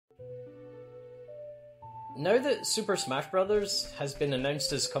Now that Super Smash Bros. Has been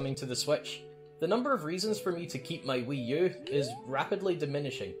announced as coming to the Switch, the number of reasons for me to keep my Wii U is rapidly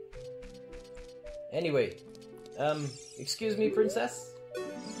diminishing. Anyway, excuse me, princess?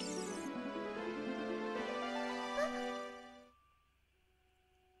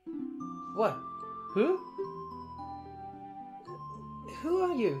 What? Who? Who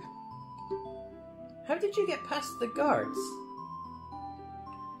are you? How did you get past the guards?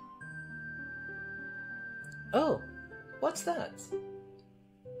 Oh, what's that?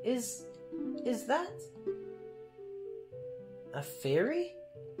 Is that a fairy?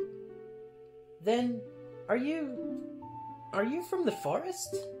 Then, are you from the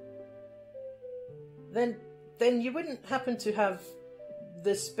forest? Then you wouldn't happen to have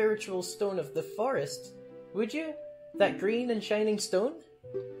the spiritual stone of the forest, would you? That green and shining stone?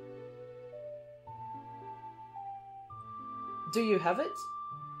 Do you have it?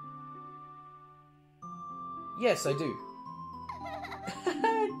 Yes, I do.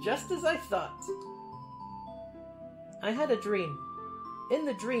 Just as I thought. I had a dream. In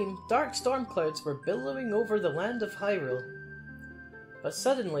the dream, dark storm clouds were billowing over the land of Hyrule. But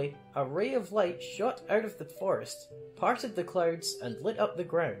suddenly, a ray of light shot out of the forest, parted the clouds, and lit up the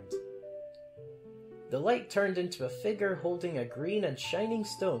ground. The light turned into a figure holding a green and shining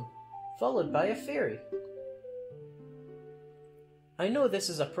stone, followed by a fairy. I know this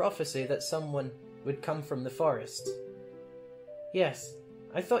is a prophecy that someone would come from the forest. Yes,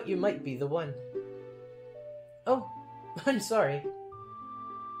 I thought you might be the one. Oh, I'm sorry.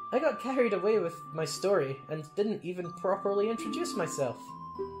 I got carried away with my story and didn't even properly introduce myself.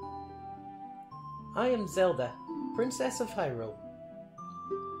 I am Zelda, Princess of Hyrule.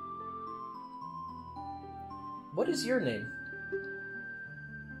 What is your name?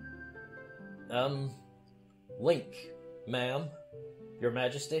 Link, ma'am, Your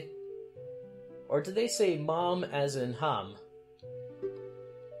Majesty. Or do they say mom as in ham?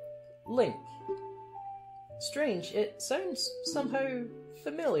 Link. Strange, it sounds somehow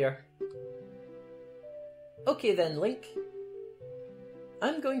familiar. Okay then, Link.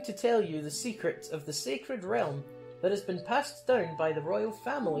 I'm going to tell you the secret of the sacred realm that has been passed down by the royal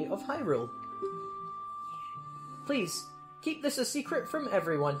family of Hyrule. Please, keep this a secret from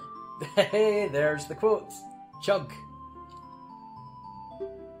everyone. Hey, there's the quote. Chug.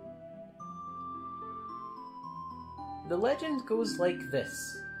 The legend goes like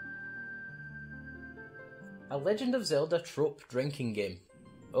this. A Legend of Zelda trope drinking game.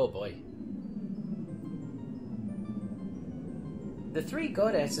 Oh boy. The three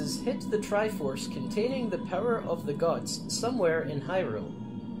goddesses hid the Triforce containing the power of the gods somewhere in Hyrule.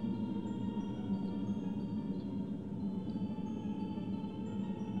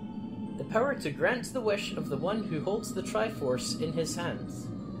 The power to grant the wish of the one who holds the Triforce in his hands.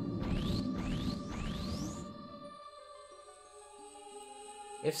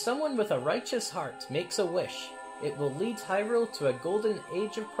 If someone with a righteous heart makes a wish, it will lead Hyrule to a golden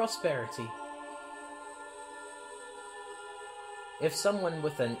age of prosperity. If someone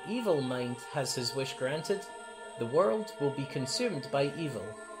with an evil mind has his wish granted, the world will be consumed by evil.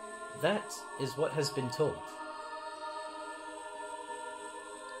 That is what has been told.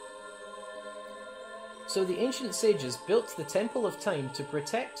 So the ancient sages built the Temple of Time to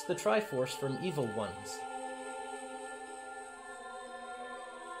protect the Triforce from evil ones.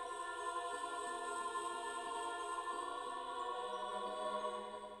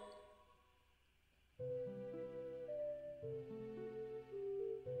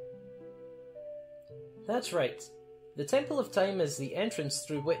 That's right. The Temple of Time is the entrance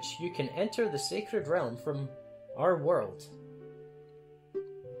through which you can enter the sacred realm from our world.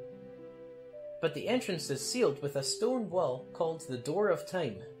 But the entrance is sealed with a stone wall called the Door of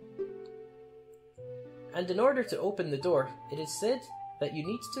Time. And in order to open the door, it is said that you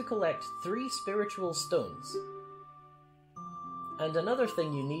need to collect 3 spiritual stones. And another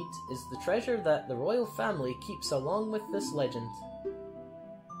thing you need is the treasure that the royal family keeps along with this legend.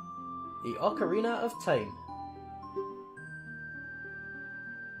 The Ocarina of Time.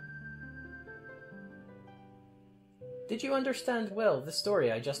 Did you understand well the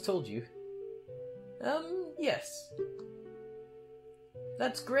story I just told you? Yes.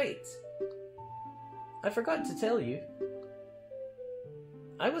 That's great. I forgot to tell you.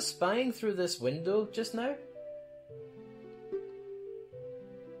 I was spying through this window just now.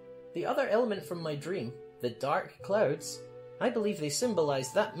 The other element from my dream, the dark clouds, I believe they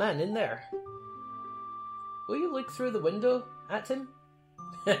symbolize that man in there. Will you look through the window at him?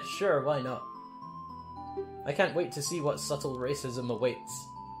 Sure, why not? I can't wait to see what subtle racism awaits.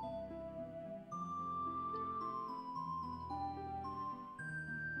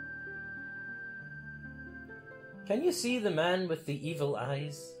 Can you see the man with the evil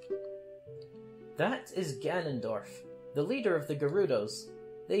eyes? That is Ganondorf, the leader of the Gerudos.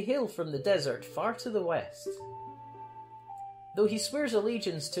 They hail from the desert far to the west. Though he swears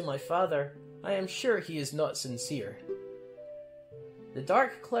allegiance to my father, I am sure he is not sincere. The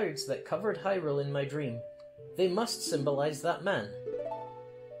dark clouds that covered Hyrule in my dream, they must symbolize that man.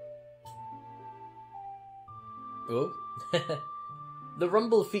 Oh, the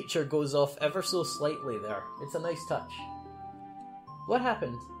rumble feature goes off ever so slightly there. It's a nice touch. What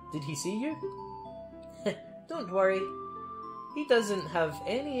happened? Did he see you? Don't worry. He doesn't have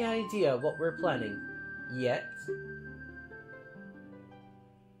any idea what we're planning. Yet.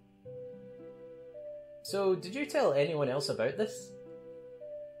 So, did you tell anyone else about this?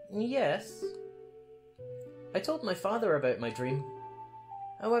 Yes. I told my father about my dream.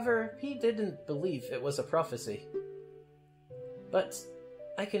 However, he didn't believe it was a prophecy. But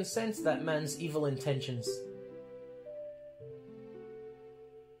I can sense that man's evil intentions.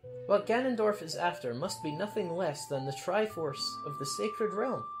 What Ganondorf is after must be nothing less than the Triforce of the Sacred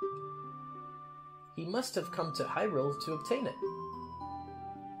Realm. He must have come to Hyrule to obtain it.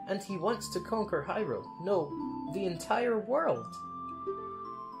 And he wants to conquer Hyrule. No, the entire world.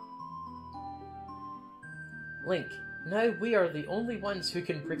 Link, now we are the only ones who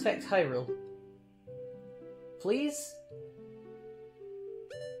can protect Hyrule. Please?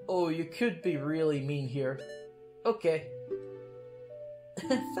 Oh, you could be really mean here. Okay.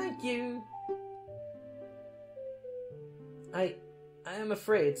 Thank you. I am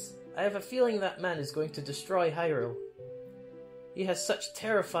afraid. I have a feeling that man is going to destroy Hyrule. He has such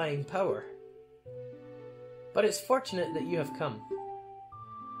terrifying power. But it's fortunate that you have come.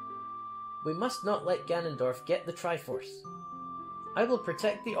 We must not let Ganondorf get the Triforce. I will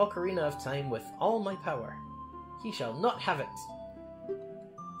protect the Ocarina of Time with all my power. He shall not have it.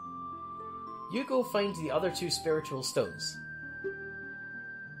 You go find the other two spiritual stones.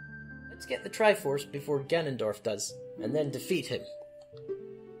 Let's get the Triforce before Ganondorf does, and then defeat him.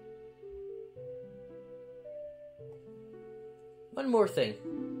 One more thing.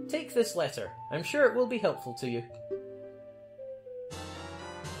 Take this letter. I'm sure it will be helpful to you.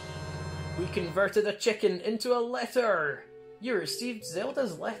 We converted a chicken into a letter! You received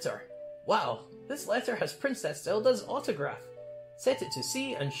Zelda's letter. Wow, this letter has Princess Zelda's autograph. Set it to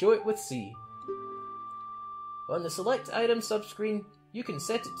C and show it with C. On the select item subscreen, you can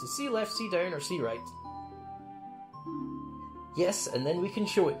set it to C left, C down, or C right. Yes, and then we can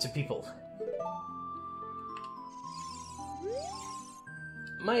show it to people.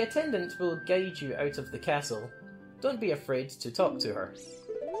 My attendant will guide you out of the castle. Don't be afraid to talk to her.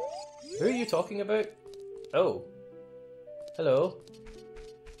 Who are you talking about? Oh. Hello.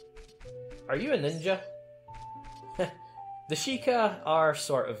 Are you a ninja? The Sheikah are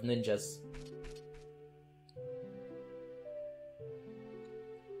sort of ninjas.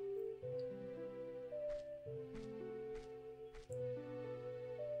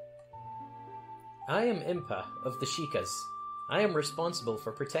 I am Impa of the Sheikahs. I am responsible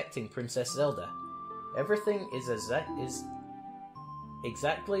for protecting Princess Zelda. Everything is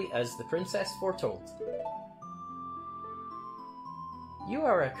exactly as the princess foretold. You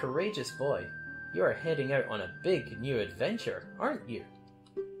are a courageous boy. You are heading out on a big new adventure, aren't you?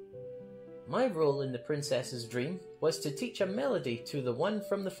 My role in the princess's dream was to teach a melody to the one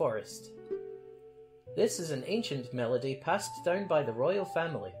from the forest. This is an ancient melody passed down by the royal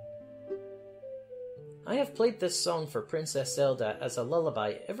family. I have played this song for Princess Zelda as a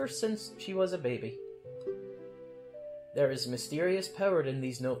lullaby ever since she was a baby. There is mysterious power in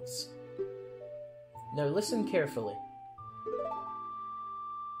these notes. Now listen carefully.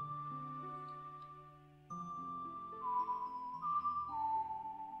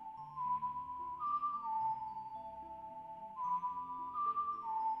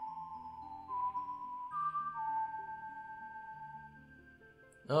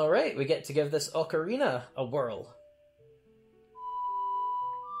 Alright, we get to give this ocarina a whirl.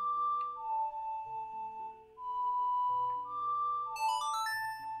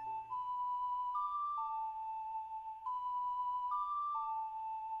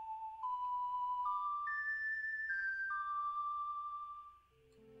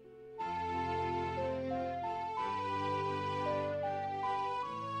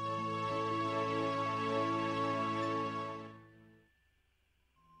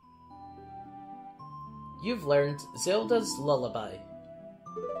 You've learned Zelda's Lullaby.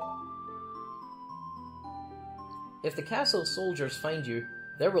 If the castle soldiers find you,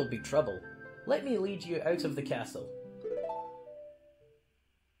 there will be trouble. Let me lead you out of the castle.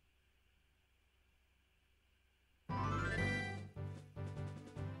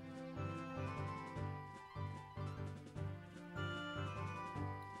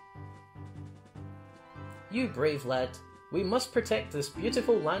 You brave lad. We must protect this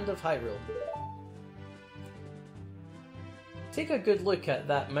beautiful land of Hyrule. Take a good look at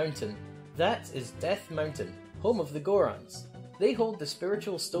that mountain. That is Death Mountain, home of the Gorons. They hold the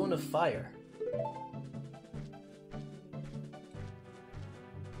spiritual stone of fire.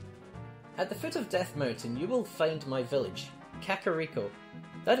 At the foot of Death Mountain, you will find my village, Kakariko.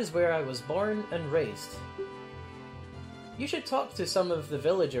 That is where I was born and raised. You should talk to some of the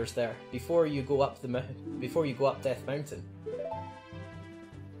villagers there before you go up Death Mountain.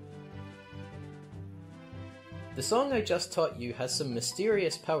 The song I just taught you has some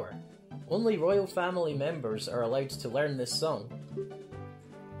mysterious power. Only royal family members are allowed to learn this song.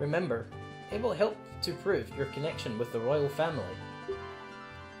 Remember, it will help to prove your connection with the royal family.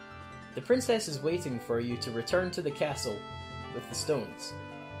 The princess is waiting for you to return to the castle with the stones.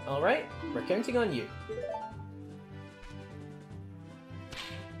 Alright, we're counting on you.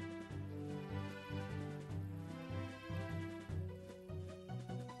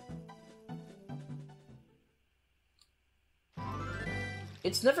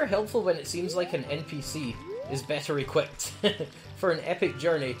 It's never helpful when it seems like an NPC is better equipped for an epic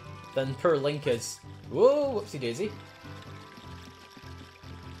journey than poor Link is. Whoa, whoopsie daisy.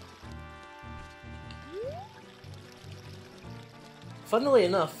 Funnily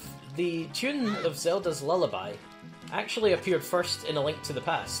enough, the tune of Zelda's Lullaby actually appeared first in A Link to the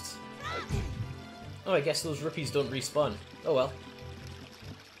Past. Oh, I guess those rupees don't respawn. Oh well.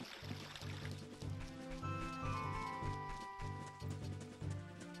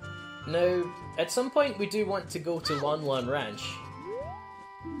 Now, at some point we do want to go to Lon Lon Ranch.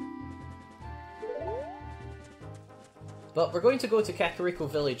 But we're going to go to Kakariko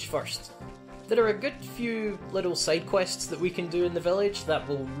Village first. There are a good few little side quests that we can do in the village that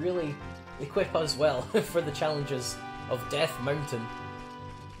will really equip us well for the challenges of Death Mountain.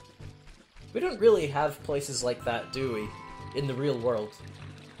 We don't really have places like that, do we, in the real world?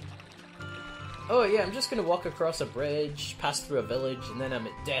 Oh yeah, I'm just gonna walk across a bridge, pass through a village, and then I'm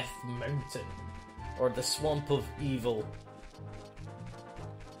at Death Mountain. Or the Swamp of Evil.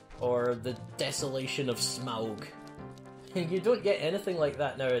 Or the Desolation of Smaug. You don't get anything like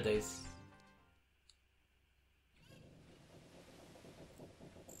that nowadays.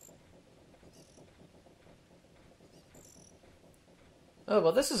 Oh,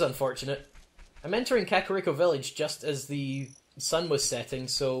 well this is unfortunate. I'm entering Kakariko Village just as the sun was setting,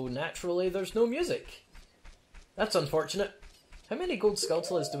 so naturally there's no music. That's unfortunate. How many gold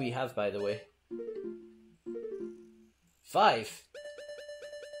Skulltulas do we have, by the way? 5.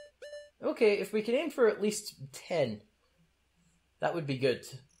 Okay, if we can aim for at least 10, that would be good.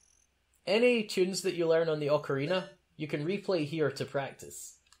 Any tunes that you learn on the Ocarina, you can replay here to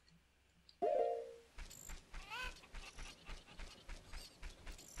practice.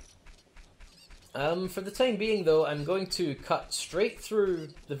 For the time being though, I'm going to cut straight through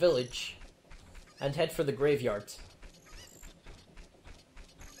the village and head for the graveyard.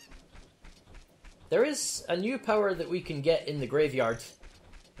 There is a new power that we can get in the graveyard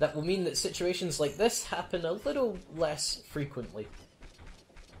that will mean that situations like this happen a little less frequently.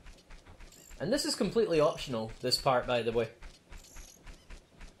 And this is completely optional, this part, by the way.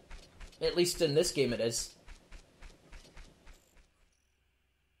 At least in this game it is.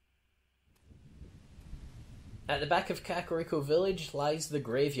 At the back of Kakariko Village lies the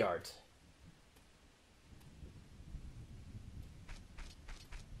graveyard.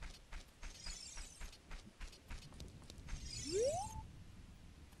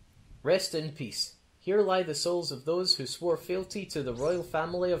 Rest in peace. Here lie the souls of those who swore fealty to the royal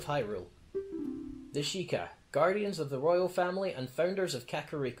family of Hyrule. The Sheikah, guardians of the royal family and founders of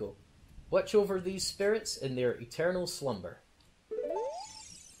Kakariko. Watch over these spirits in their eternal slumber.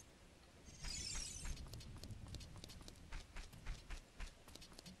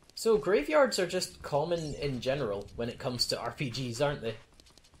 So graveyards are just common in general when it comes to RPGs, aren't they?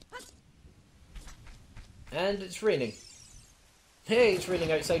 And it's raining. Hey, it's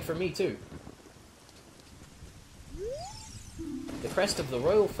raining outside for me too. The crest of the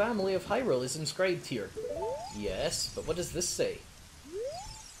royal family of Hyrule is inscribed here. Yes, but what does this say?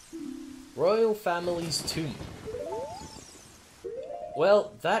 Royal Family's Tomb.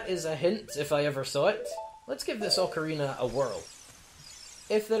 Well, that is a hint if I ever saw it. Let's give this ocarina a whirl.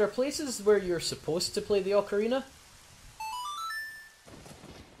 If there are places where you're supposed to play the ocarina,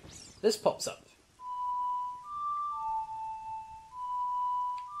 this pops up.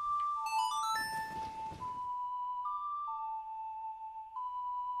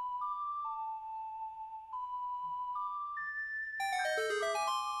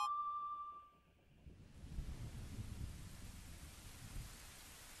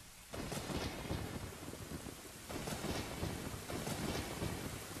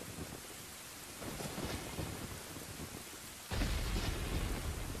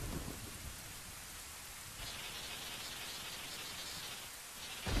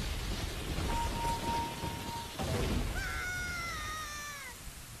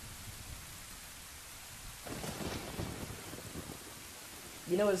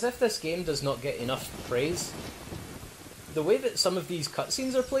 You know, as if this game does not get enough praise, the way that some of these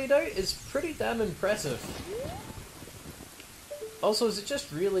cutscenes are played out is pretty damn impressive. Also, is it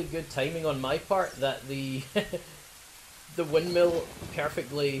just really good timing on my part that the the windmill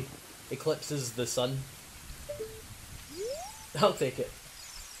perfectly eclipses the sun? I'll take it.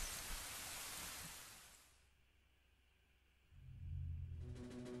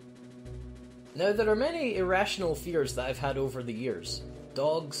 Now, there are many irrational fears that I've had over the years.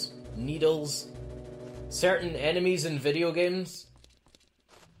 Dogs, needles, certain enemies in video games.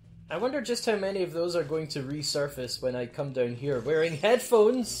 I wonder just how many of those are going to resurface when I come down here wearing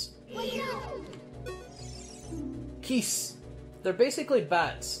headphones! Keese. They're basically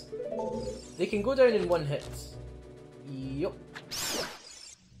bats. They can go down in one hit. Yup.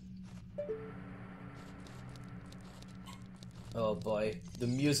 Oh boy, the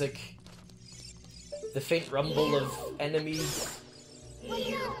music. The faint rumble of enemies.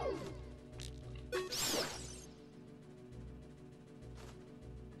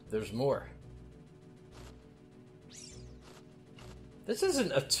 There's more. This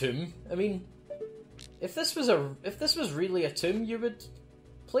isn't a tomb. I mean, if this was really a tomb, you would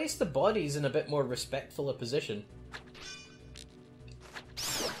place the bodies in a bit more respectful a position.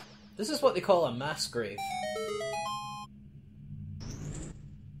 This is what they call a mass grave.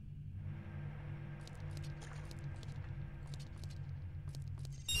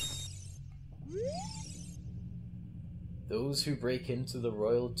 Those who break into the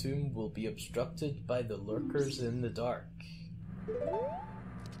royal tomb will be obstructed by the lurkers in the dark.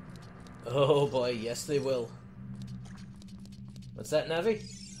 Oh boy, yes they will. What's that, Navi?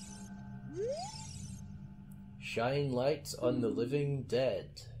 Shine light on the living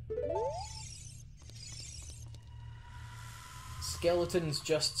dead. Skeletons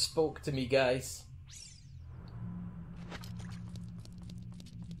just spoke to me, guys.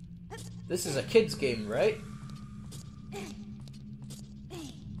 This is a kid's game, right?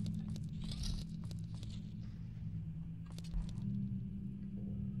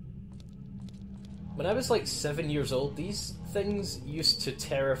 When I was like 7 years old, these things used to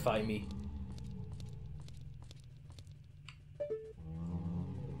terrify me.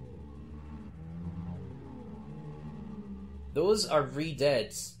 Those are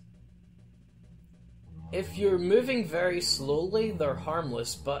re-deads. If you're moving very slowly, they're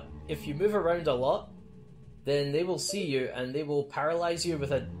harmless, but if you move around a lot, then they will see you and they will paralyze you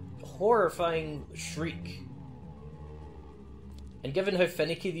with a horrifying shriek. And given how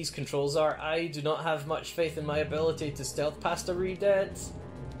finicky these controls are, I do not have much faith in my ability to stealth past a re-dead.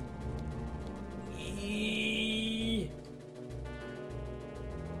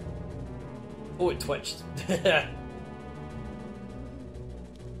 Oh, it twitched.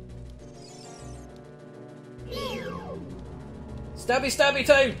 Stabby stabby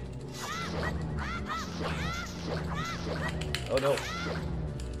time! Oh no.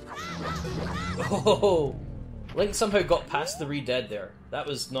 Oh! Link somehow got past the re-dead there. That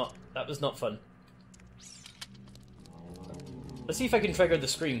was not fun. Let's see if I can trigger the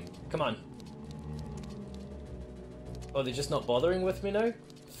scream. Come on. Oh, they're just not bothering with me now?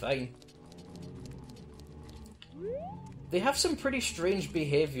 Fine. They have some pretty strange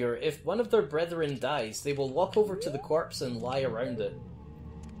behavior. If one of their brethren dies, they will walk over to the corpse and lie around it.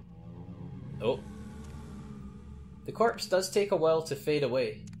 Oh. The corpse does take a while to fade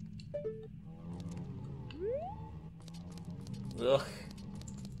away. Ugh.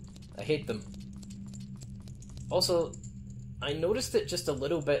 I hate them. Also, I noticed it just a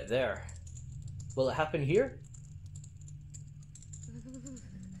little bit there. Will it happen here?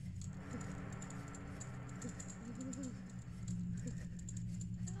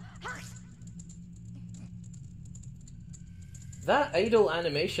 That idle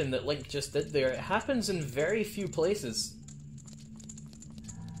animation that Link just did there, it happens in very few places.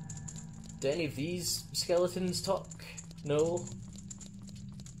 Do any of these skeletons talk? No.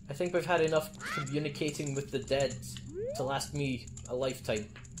 I think we've had enough communicating with the dead to last me a lifetime.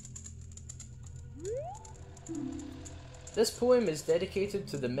 This poem is dedicated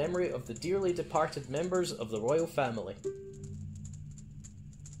to the memory of the dearly departed members of the royal family.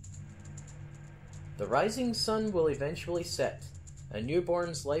 The rising sun will eventually set. A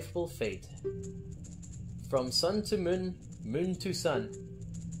newborn's life will fade. From sun to moon, moon to sun.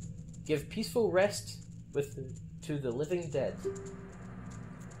 Give peaceful rest to the living dead.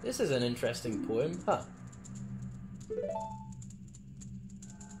 This is an interesting poem, huh?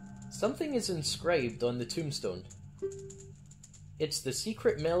 Something is inscribed on the tombstone. It's the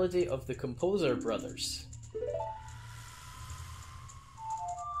secret melody of the Composer Brothers.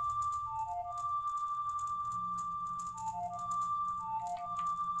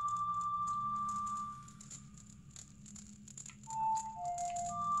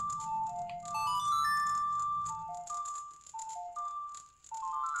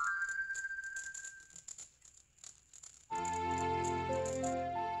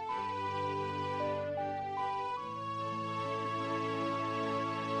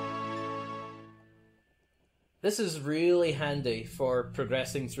 This is really handy for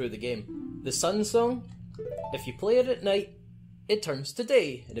progressing through the game. The sun song, if you play it at night, it turns to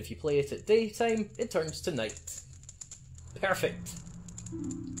day, and if you play it at daytime, it turns to night. Perfect.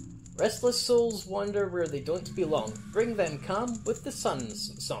 Restless souls wander where they don't belong. Bring them calm with the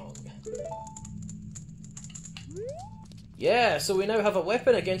sun's song. Yeah, so we now have a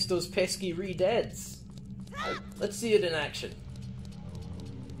weapon against those pesky re-deads. Let's see it in action.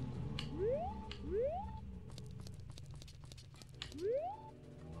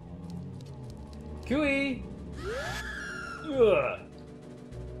 Cooey! Ugh.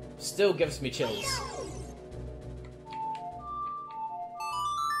 Still gives me chills.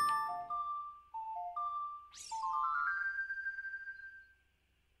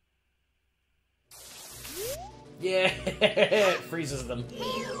 Yeah, it freezes them.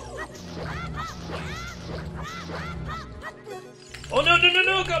 Oh no, no, no,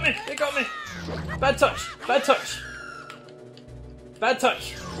 no, got me! They got me! Bad touch! Bad touch! Bad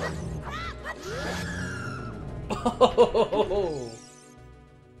touch! Oh!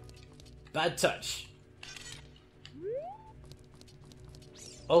 Bad touch.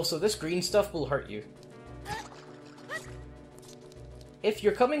 Also, this green stuff will hurt you. If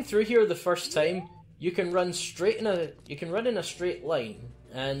you're coming through here the first time, you can run in a straight line,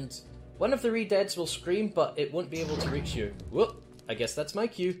 and one of the re-deads will scream, but it won't be able to reach you. Whoop! I guess that's my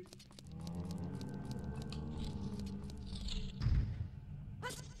cue.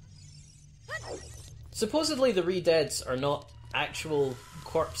 Supposedly the re-deads are not actual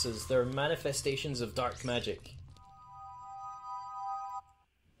corpses, they're manifestations of dark magic.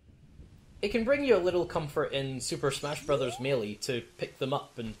 It can bring you a little comfort in Super Smash Bros. Melee to pick them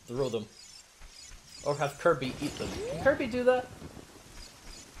up and throw them. Or have Kirby eat them. Can Kirby do that?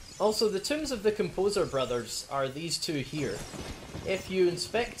 Also, the tombs of the Composer Brothers are these two here. If you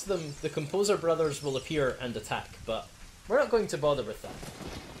inspect them, the Composer Brothers will appear and attack, but we're not going to bother with that.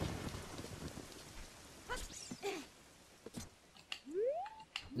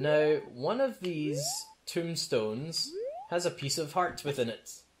 Now, one of these tombstones has a piece of heart within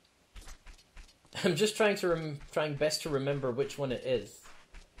it. I'm just trying best to remember which one it is.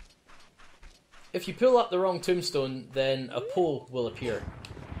 If you pull up the wrong tombstone, then a pole will appear.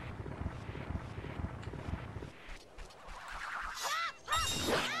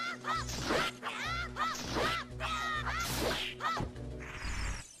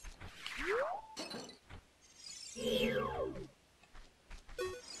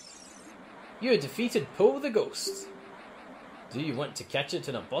 You defeated Poe the Ghost. Do you want to catch it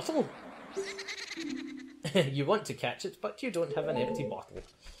in a bottle? You want to catch it, but you don't have an empty bottle.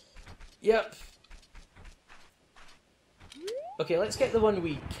 Yep. Okay, let's get the one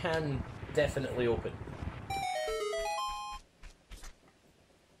we can definitely open.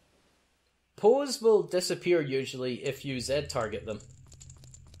 Poes will disappear usually if you Z-target them.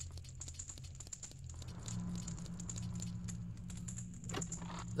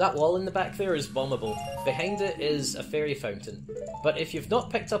 That wall in the back there is bombable. Behind it is a fairy fountain. But if you've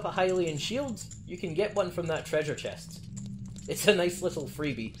not picked up a Hylian shield, you can get one from that treasure chest. It's a nice little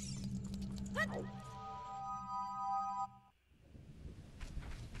freebie.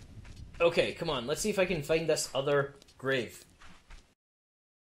 Okay, come on, let's see if I can find this other grave.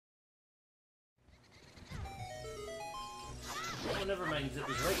 Oh, never mind, it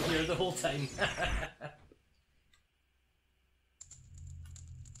was right here the whole time.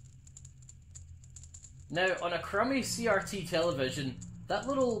 Now, on a crummy CRT television, that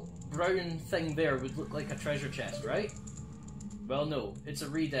little brown thing there would look like a treasure chest, right? Well, no, it's a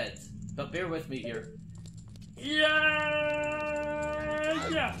re-dead. But bear with me here. Yeah!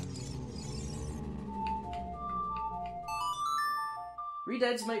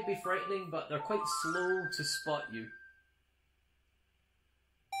 Re-deads might be frightening, but they're quite slow to spot you.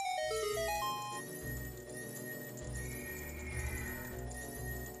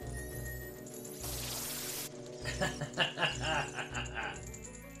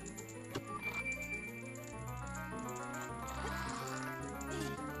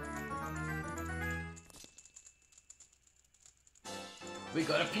 We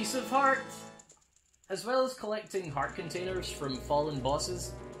got a piece of heart! As well as collecting heart containers from fallen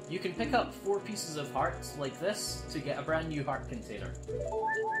bosses, you can pick up 4 pieces of heart like this to get a brand new heart container.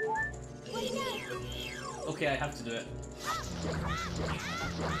 Okay, I have to do it.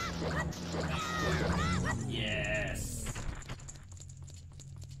 Yes!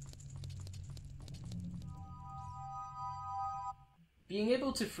 Being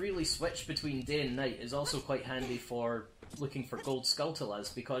able to freely switch between day and night is also quite handy for looking for gold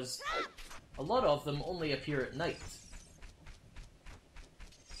Skulltulas, because a lot of them only appear at night.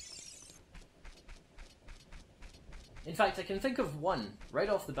 In fact, I can think of one right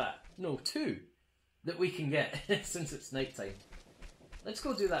off the bat. No, two that we can get since it's nighttime. Let's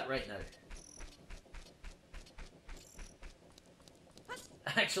go do that right now.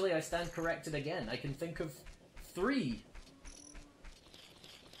 Actually, I stand corrected again. I can think of 3.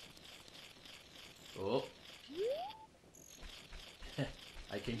 Oh.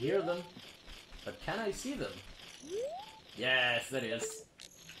 I can hear them, but can I see them? Yes, there it is.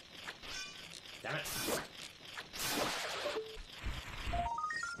 Damn it.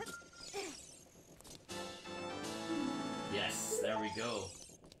 Yes, there we go.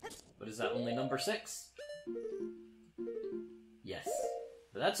 What is that, only number 6? Yes.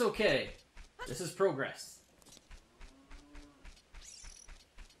 But that's okay. This is progress.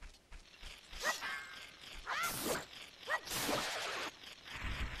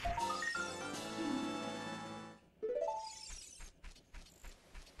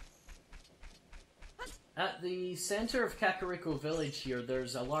 At the center of Kakariko village here,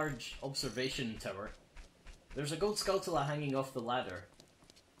 there's a large observation tower. There's a gold Skulltula hanging off the ladder.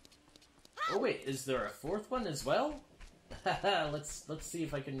 Oh wait, is there a 4th one as well? Haha, let's see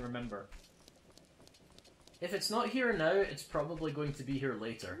if I can remember. If it's not here now, it's probably going to be here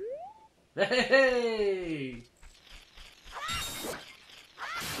later. Hey!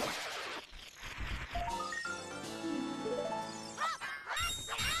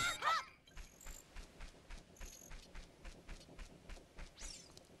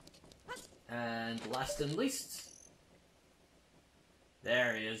 And last and least,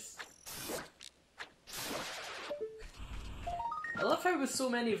 there he is. I love how with so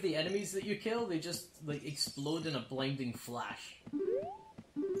many of the enemies that you kill, they just like explode in a blinding flash.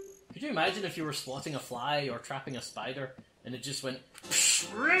 Could you imagine if you were swatting a fly or trapping a spider and it just went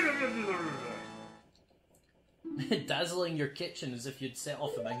dazzling your kitchen as if you'd set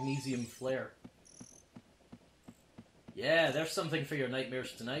off a magnesium flare? Yeah, there's something for your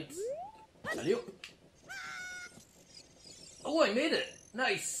nightmares tonight. Hello. Oh, I made it!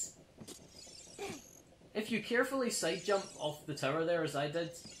 Nice! If you carefully side jump off the tower there as I did,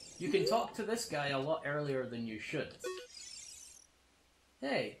 you can talk to this guy a lot earlier than you should.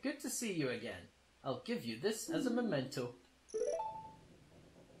 Hey, good to see you again. I'll give you this as a memento.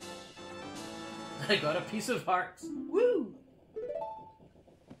 I got a piece of heart. Woo!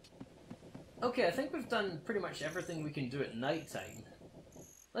 Okay, I think we've done pretty much everything we can do at night time.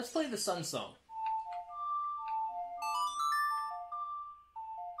 Let's play the sun song.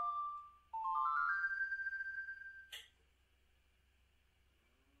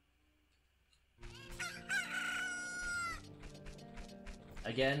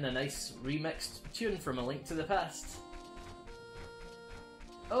 Again, a nice remixed tune from A Link to the Past.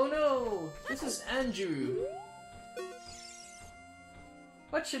 Oh no! This is Andrew!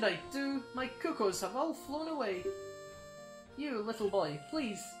 What should I do? My cuckoos have all flown away. You, little boy,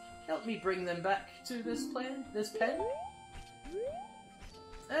 please, help me bring them back to this pen?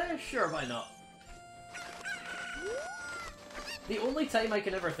 Sure, why not? The only time I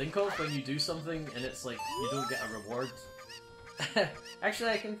can ever think of when you do something and it's like, you don't get a reward.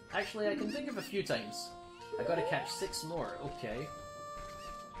 Actually, I can think of a few times. I gotta catch 6 more, okay.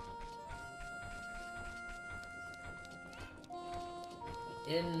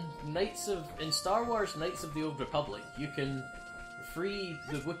 In Star Wars Knights of the Old Republic, you can free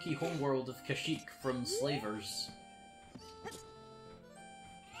the Wookiee homeworld of Kashyyyk from slavers.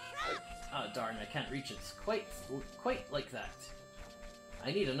 Ah, darn, I can't reach it quite like that.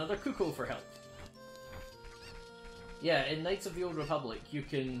 I need another Kuko for help. Yeah, in Knights of the Old Republic, you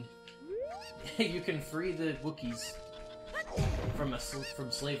can you can free the Wookiees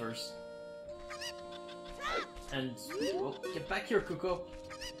from slavers. And well, get back here, Kuko.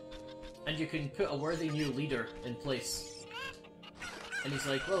 And you can put a worthy new leader in place. And he's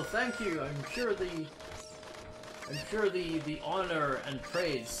like, well, thank you. I'm sure the honor and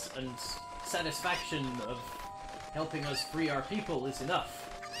praise and satisfaction of helping us free our people is enough.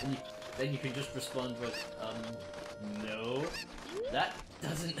 And then you can just respond with, no, that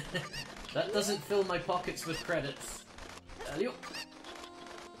doesn't that doesn't fill my pockets with credits. Hello.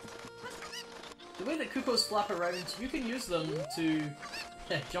 The way that Kukos flap around, you can use them to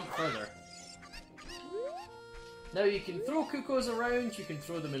jump further. Now you can throw Kukos around, you can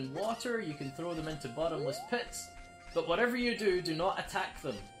throw them in water, you can throw them into bottomless pits, but whatever you do, do not attack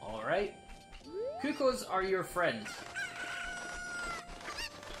them, alright? Kukos are your friend.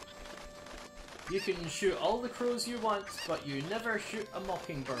 You can shoot all the crows you want, but you never shoot a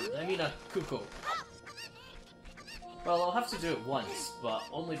mockingbird. I mean a Kuko. Well, I'll have to do it once, but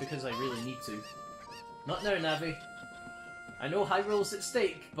only because I really need to. Not now, Navi. I know Hyrule's at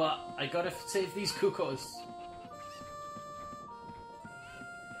stake, but I gotta save these Kukos.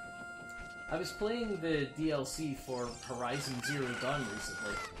 I was playing the DLC for Horizon Zero Dawn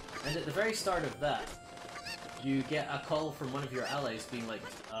recently, and at the very start of that, you get a call from one of your allies being like,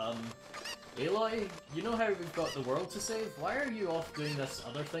 Aloy, you know how we've got the world to save? Why are you off doing this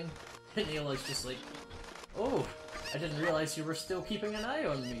other thing? And Aloy's just like, oh, I didn't realize you were still keeping an eye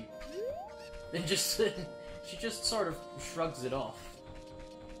on me. And just, she just sort of shrugs it off.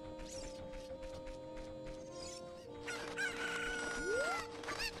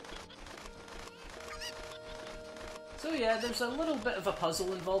 So yeah, there's a little bit of a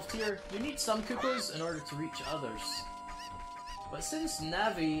puzzle involved here. You need some Cuckoos in order to reach others. But since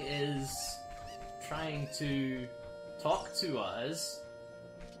Navi is trying to talk to us,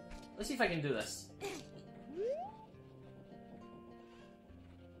 let's see if I can do this.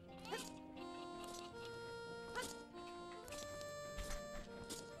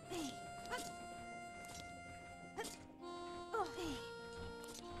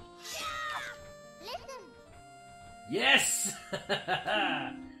 Yes!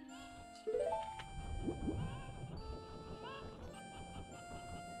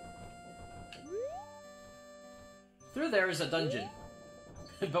 Through there is a dungeon,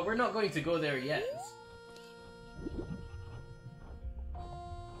 but we're not going to go there yet.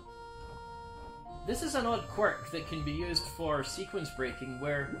 This is an odd quirk that can be used for sequence breaking,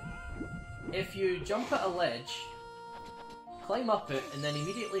 where if you jump at a ledge, climb up it, and then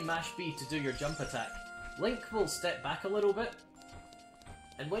immediately mash B to do your jump attack, Link will step back a little bit,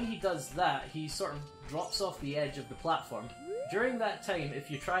 and when he does that, he sort of drops off the edge of the platform. During that time, if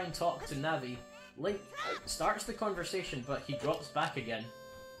you try and talk to Navi, Link starts the conversation, but he drops back again.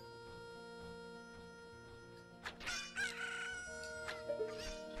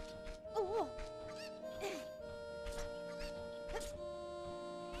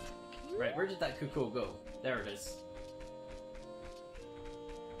 Right, where did that Cuckoo go? There it is.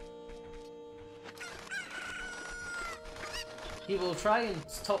 He will try and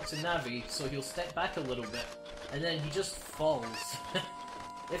talk to Navi, so he'll step back a little bit, and then he just falls.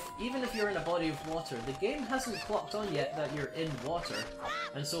 Even if you're in a body of water, the game hasn't clocked on yet that you're in water,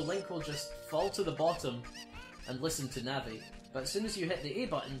 and so Link will just fall to the bottom and listen to Navi. But as soon as you hit the A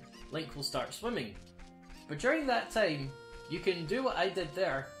button, Link will start swimming. But during that time, you can do what I did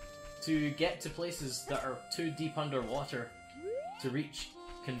there to get to places that are too deep underwater to reach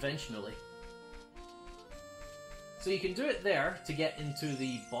conventionally. So you can do it there to get into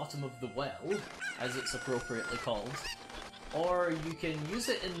the bottom of the well, as it's appropriately called, or you can use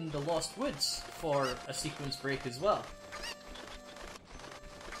it in the Lost Woods for a sequence break as well.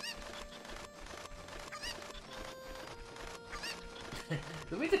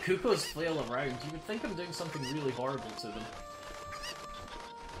 The way the Cuckoos flail around, you would think I'm doing something really horrible to them.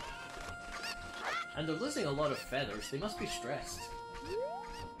 And they're losing a lot of feathers, they must be stressed.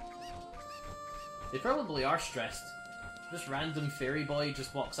 They probably are stressed. This random fairy boy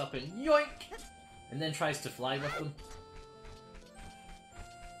just walks up and yoink! And then tries to fly with them.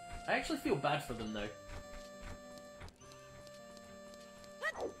 I actually feel bad for them now.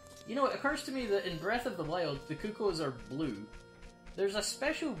 You know, it occurs to me that in Breath of the Wild, the Cuckoos are blue. There's a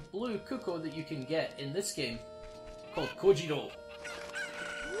special blue Cuckoo that you can get in this game called Kojiro.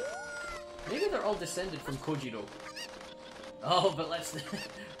 Maybe they're all descended from Kojiro. Oh, but let's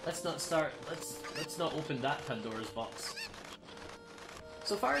not open that Pandora's box.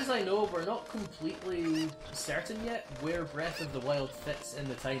 So far as I know, we're not completely certain yet where Breath of the Wild fits in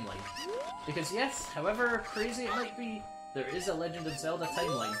the timeline. Because yes, however crazy it might be, there is a Legend of Zelda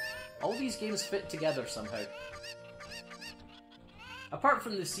timeline. All these games fit together somehow. Apart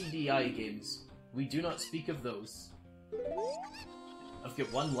from the CDI games, we do not speak of those. I've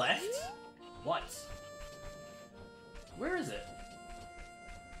got one left? What? Where is it?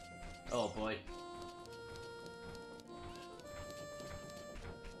 Oh boy.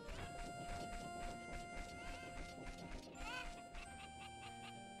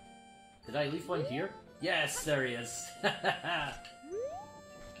 Did I leave one here? Yes, there he is.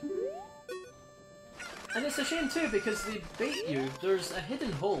 And it's a shame too, because they bait you. There's a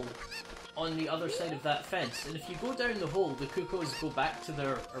hidden hole on the other side of that fence, and if you go down the hole, the Cuckoos go back to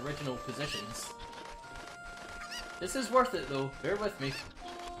their original positions. This is worth it though, bear with me.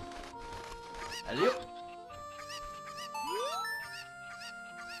 Hello.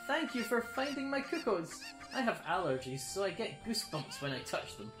 Thank you for finding my Cuckoos. I have allergies, so I get goosebumps when I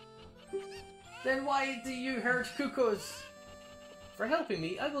touch them. Then why do you herd Cuckoos? For helping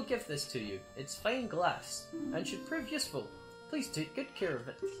me, I will give this to you. It's fine glass, and should prove useful. Please take good care of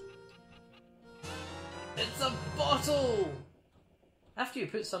it. It's a bottle! After you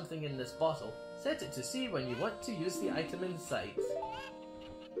put something in this bottle, set it to C when you want to use the item inside.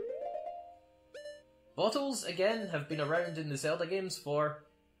 Bottles, again, have been around in the Zelda games for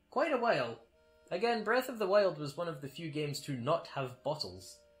quite a while. Again, Breath of the Wild was one of the few games to not have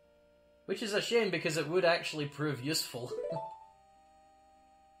bottles. Which is a shame because it would actually prove useful.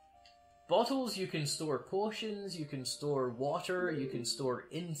 Bottles, you can store potions, you can store water, you can store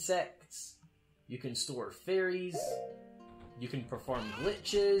insects, you can store fairies, you can perform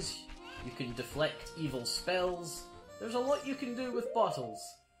glitches, you can deflect evil spells. There's a lot you can do with bottles.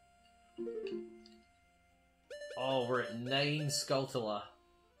 Oh, we're at 9 Skulltula.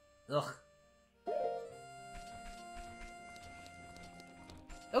 Ugh.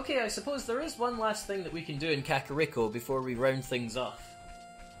 Okay, I suppose there is one last thing that we can do in Kakariko before we round things off.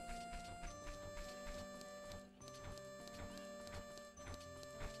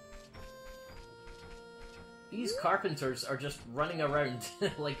 These carpenters are just running around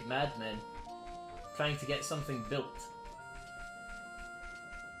like madmen, trying to get something built.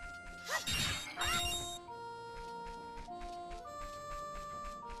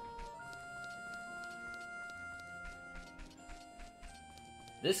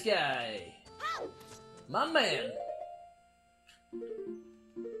 This guy! My man!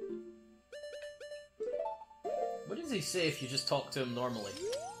 What does he say if you just talk to him normally?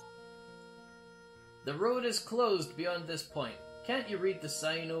 The road is closed beyond this point. Can't you read the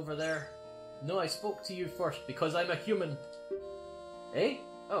sign over there? No, I spoke to you first because I'm a human. Eh?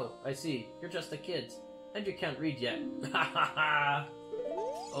 Oh, I see. You're just a kid. And you can't read yet. Ha ha ha!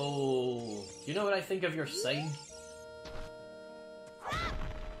 Oh, you know what I think of your sign?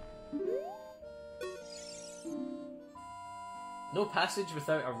 No passage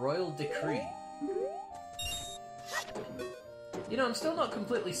without a royal decree. You know, I'm still not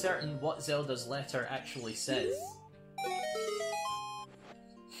completely certain what Zelda's letter actually says.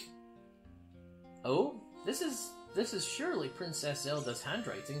 Oh, this is surely Princess Zelda's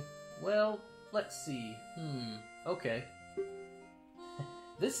handwriting. Well, let's see. Okay.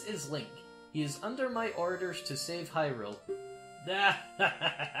 This is Link. He is under my orders to save Hyrule.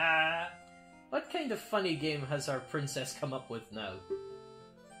 What kind of funny game has our princess come up with now?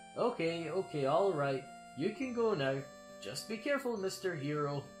 Okay, alright. You can go now. Just be careful, Mr.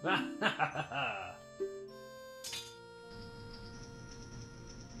 Hero.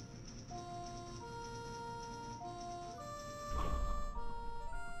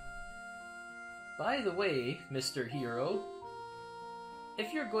 By the way, Mr. Hero,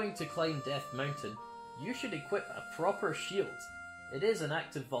 if you're going to climb Death Mountain, you should equip a proper shield. It is an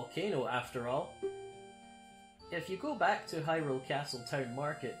active volcano, after all. If you go back to Hyrule Castle Town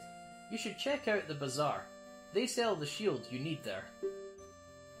Market, you should check out the bazaar. They sell the shield you need there.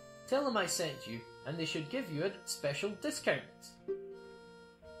 Tell them I sent you, and they should give you a special discount.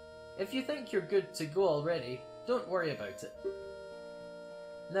 If you think you're good to go already, don't worry about it.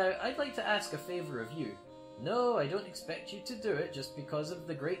 Now, I'd like to ask a favour of you. No, I don't expect you to do it just because of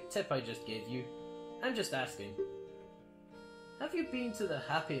the great tip I just gave you. I'm just asking. Have you been to the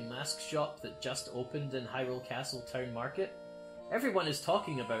Happy Mask shop that just opened in Hyrule Castle Town Market? Everyone is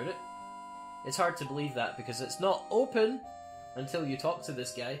talking about it. It's hard to believe that because it's not open until you talk to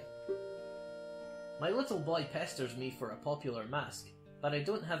this guy. My little boy pesters me for a popular mask, but I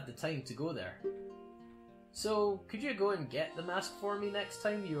don't have the time to go there. So, could you go and get the mask for me next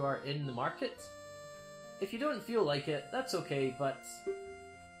time you are in the market? If you don't feel like it, that's okay, but...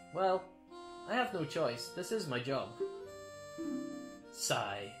 well, I have no choice. This is my job.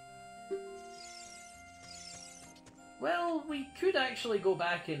 Sigh. Well, we could actually go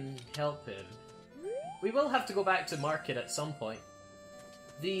back and help him. We will have to go back to market at some point.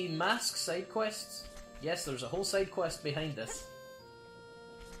 The mask side quests? Yes, there's a whole side quest behind this.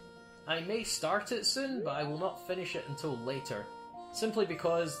 I may start it soon, but I will not finish it until later. Simply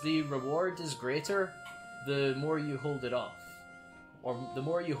because the reward is greater the more you hold it off. Or the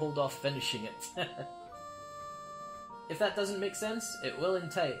more you hold off finishing it. If that doesn't make sense, it will in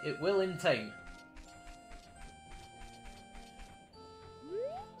time.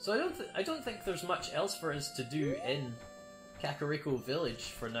 So I don't think there's much else for us to do in Kakariko Village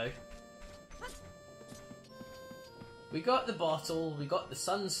for now. We got the bottle, we got the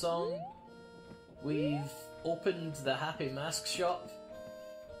Sun Song, we've opened the Happy Mask shop.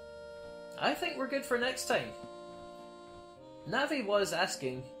 I think we're good for next time. Navi was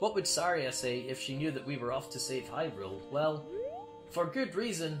asking, what would Saria say if she knew that we were off to save Hyrule? Well, for good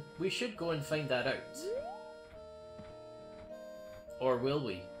reason, we should go and find that out. Or will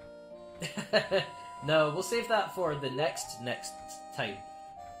we? No, we'll save that for the next time.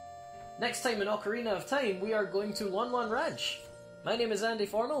 Next time in Ocarina of Time, we are going to Lon Lon Ranch. My name is Andy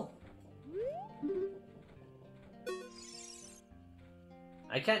Formal.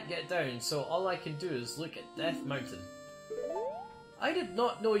 I can't get down, so all I can do is look at Death Mountain. I did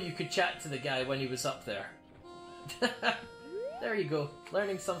not know you could chat to the guy when he was up there. There you go,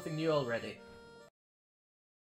 learning something new already.